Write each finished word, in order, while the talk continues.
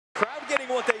getting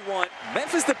what they want.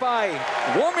 Memphis Depay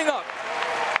warming up,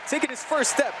 taking his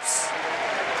first steps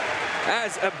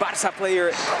as a Barca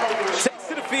player takes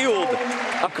to the field.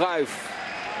 Cruyff.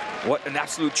 What an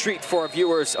absolute treat for our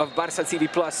viewers of Barca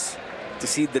TV Plus to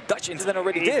see the Dutch incident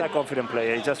already did. He's a confident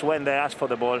player. He just went there, asked for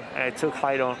the ball, took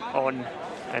height on,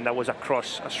 and that was a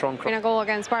cross, a strong cross. In a goal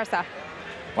against Barca.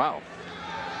 Wow.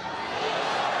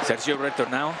 Sergio Retor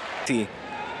now.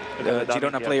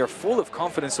 Girona player full of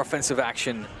confidence, offensive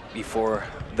action before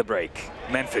the break.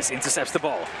 Memphis intercepts the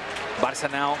ball. Barca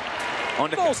now on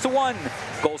the goals to 1.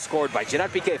 Goal scored by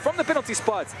Gerard Piqué from the penalty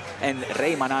spot, and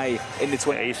Rey Manay in the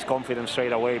 20. He's confident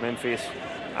straight away, Memphis.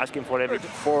 Asking for everything.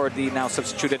 For the now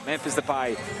substituted Memphis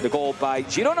Depay, the goal by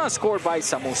Girona, scored by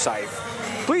Samu Saif.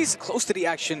 Please, close to the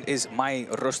action is my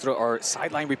Rostro, our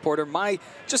sideline reporter.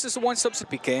 Just as one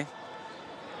substitute, Piqué,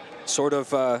 sort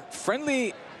of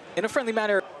in a friendly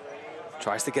manner,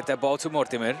 tries to get that ball to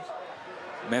Mortimer.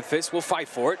 Memphis will fight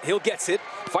for it. He'll gets it,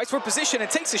 fights for position, and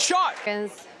takes a shot.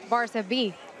 Against Barca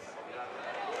B.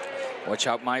 Watch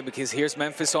out, Mai, because here's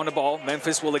Memphis on the ball.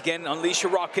 Memphis will again unleash a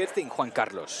rocket. Think Juan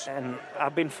Carlos. And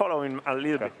I've been following a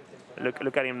little bit.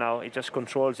 Look at him now. He just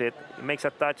controls it. He makes a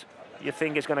touch. You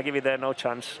think he's going to give it there, no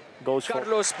chance. Goes for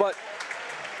Carlos, but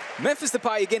Memphis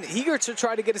Depay again, eager to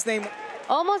try to get his name.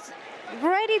 Almost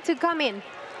ready to come in.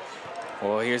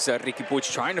 Well, here's Ricky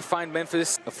Puig trying to find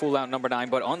Memphis, a full out number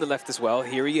 9, but on the left as well.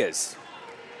 Here he is.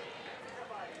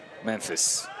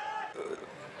 Memphis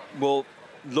will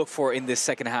look for in this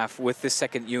second half with this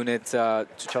second unit.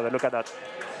 Look at that.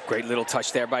 Great little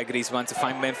touch there by Griezmann to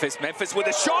find Memphis. Memphis with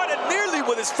a shot and nearly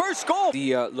with his first goal.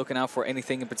 Looking out for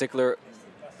anything in particular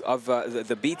of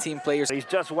the B team players.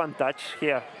 It's just one touch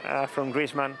here from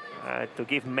Griezmann to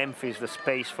give Memphis the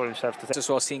space for himself to. As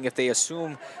well, seeing if they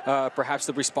assume perhaps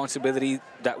the responsibility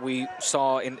that we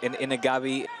saw in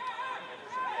Agabi.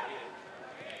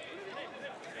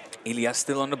 Ilias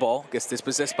still on the ball, gets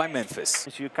dispossessed by Memphis.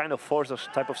 You kind of force those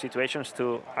type of situations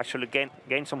to actually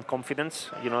gain some confidence,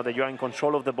 you know, that you are in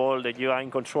control of the ball, that you are in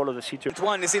control of the situation.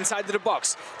 One is inside of the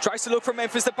box, tries to look for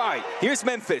Memphis Depay. Here's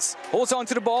Memphis, holds on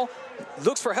to the ball,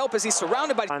 looks for help as he's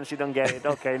surrounded by... Once you don't get it,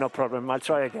 okay, no problem, I'll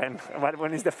try again. But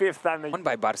when it's the 5th time... Won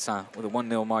by Barca with a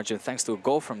 1-0 margin thanks to a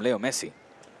goal from Leo Messi.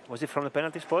 Was it from the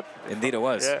penalty spot? Indeed it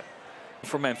was. Yeah.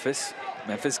 For Memphis,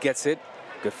 Memphis gets it,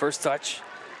 good first touch.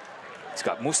 He's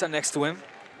got Musa next to him.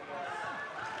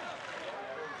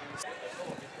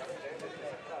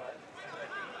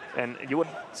 And you would...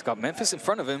 He's got Memphis in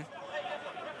front of him.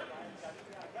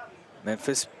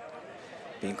 Memphis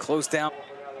being closed down.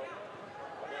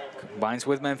 Combines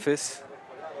with Memphis.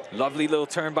 Lovely little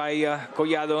turn by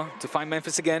Collado to find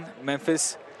Memphis again.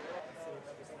 Memphis.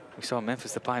 We saw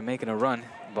Memphis Depay making a run.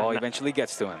 Ball eventually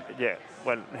gets to him. Yeah,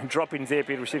 well, dropping deep,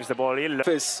 he receives the ball.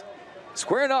 Memphis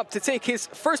squaring up to take his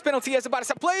first penalty as a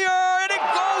Barca player, and it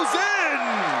goes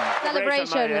in!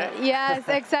 Celebration, yes,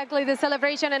 exactly, the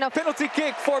celebration. And a penalty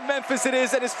kick for Memphis it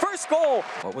is, and his first goal.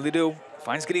 What will he do?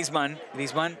 Finds Griezmann.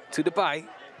 Griezmann to Depay.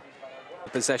 The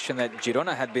possession that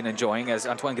Girona had been enjoying as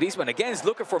Antoine Griezmann again is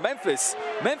looking for Memphis.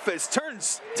 Memphis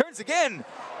turns again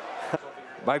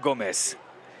by Gomez.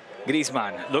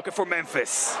 Griezmann looking for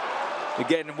Memphis.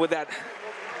 Again with that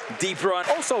deep run,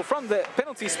 also from the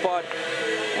penalty spot,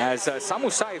 as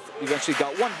Samu Saif eventually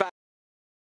got one back.